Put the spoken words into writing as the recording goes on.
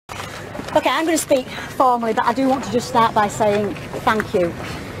Okay, I'm going to speak formally, but I do want to just start by saying thank you.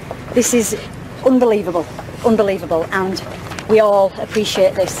 This is unbelievable, unbelievable, and we all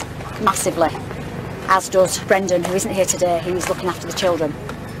appreciate this massively, as does Brendan, who isn't here today. He's looking after the children.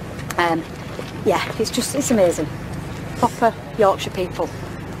 Yeah, it's amazing. Proper Yorkshire people.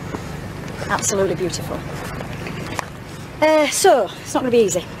 Absolutely beautiful. So, it's not going to be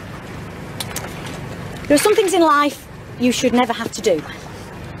easy. There are some things in life you should never have to do.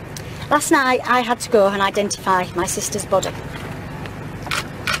 Last night I had to go and identify my sister's body.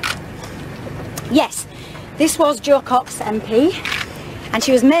 Yes, this was Jo Cox MP, and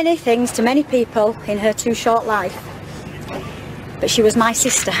she was many things to many people in her too short life. But she was my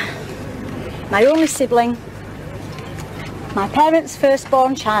sister, my only sibling, my parents'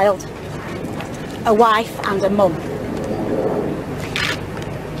 firstborn child, a wife and a mum.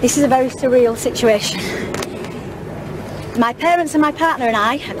 This is a very surreal situation. My parents and my partner and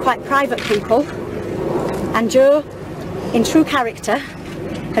I are quite private people, and Jo, in true character,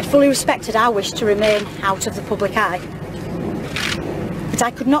 had fully respected our wish to remain out of the public eye. But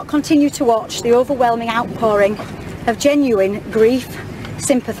I could not continue to watch the overwhelming outpouring of genuine grief,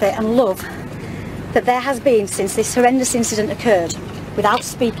 sympathy and love that there has been since this horrendous incident occurred, without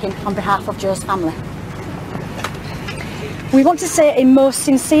speaking on behalf of Jo's family. We want to say a most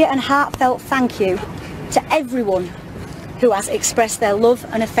sincere and heartfelt thank you to everyone who has expressed their love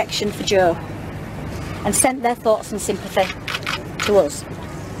and affection for Jo and sent their thoughts and sympathy to us.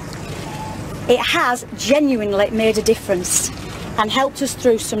 It has genuinely made a difference and helped us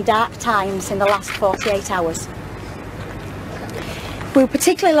through some dark times in the last 48 hours. We would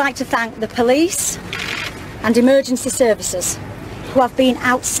particularly like to thank the police and emergency services, who have been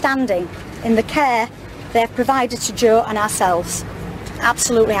outstanding in the care they have provided to Jo and ourselves.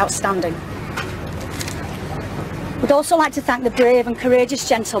 Absolutely outstanding. We'd also like to thank the brave and courageous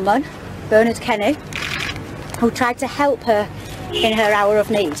gentleman, Bernard Kenny, who tried to help her in her hour of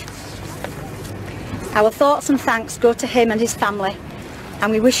need. Our thoughts and thanks go to him and his family,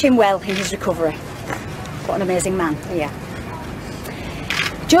 and we wish him well in his recovery. What an amazing man, yeah.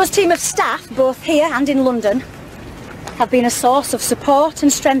 Jo's team of staff, both here and in London, have been a source of support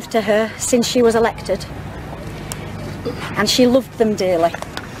and strength to her since she was elected, and she loved them dearly.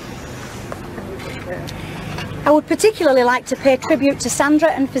 I would particularly like to pay tribute to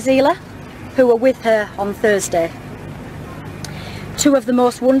Sandra and Fazila, who were with her on Thursday. Two of the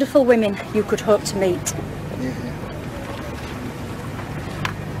most wonderful women you could hope to meet.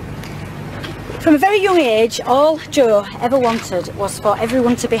 From a very young age, all Jo ever wanted was for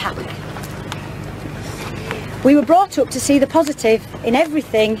everyone to be happy. We were brought up to see the positive in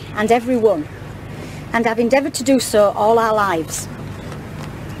everything and everyone, and have endeavoured to do so all our lives.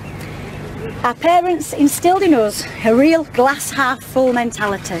 Our parents instilled in us a real glass half full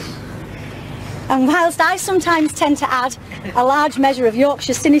mentality. And whilst I sometimes tend to add a large measure of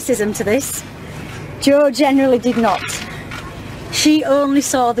Yorkshire cynicism to this, Jo generally did not. She only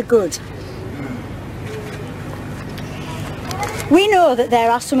saw the good. We know that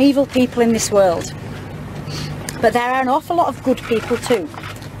there are some evil people in this world, but there are an awful lot of good people too.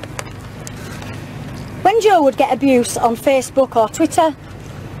 When Jo would get abuse on Facebook or Twitter,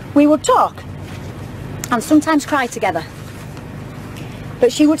 we would talk and sometimes cry together.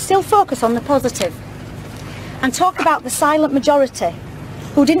 But she would still focus on the positive and talk about the silent majority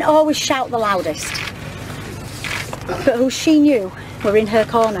who didn't always shout the loudest, but who she knew were in her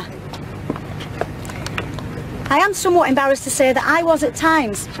corner. I am somewhat embarrassed to say that I was at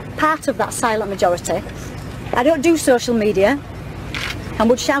times part of that silent majority. I don't do social media and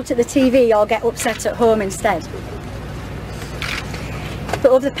would shout at the TV or get upset at home instead.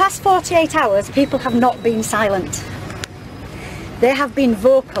 But over the past 48 hours, people have not been silent. They have been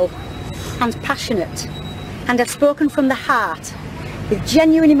vocal and passionate and have spoken from the heart with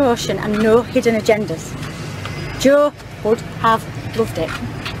genuine emotion and no hidden agendas. Jo would have loved it.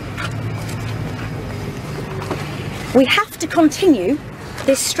 We have to continue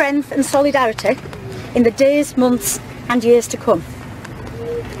this strength and solidarity in the days, months and years to come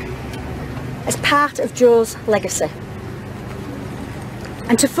as part of Jo's legacy.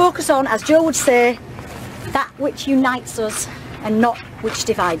 And to focus on, as Jo would say, that which unites us and not which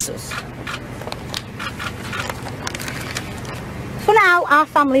divides us. For now, our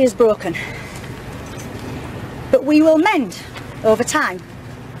family is broken, but we will mend over time,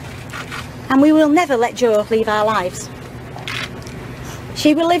 and we will never let Jo leave our lives.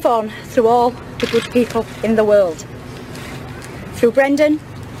 She will live on through all the good people in the world, through Brendan,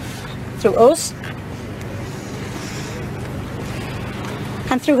 through us,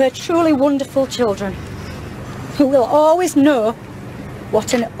 and through her truly wonderful children, who will always know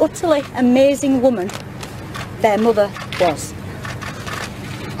what an utterly amazing woman their mother was.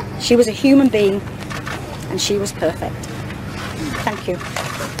 She was a human being and she was perfect. Thank you.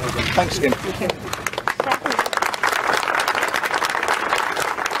 Thanks again. Thank you.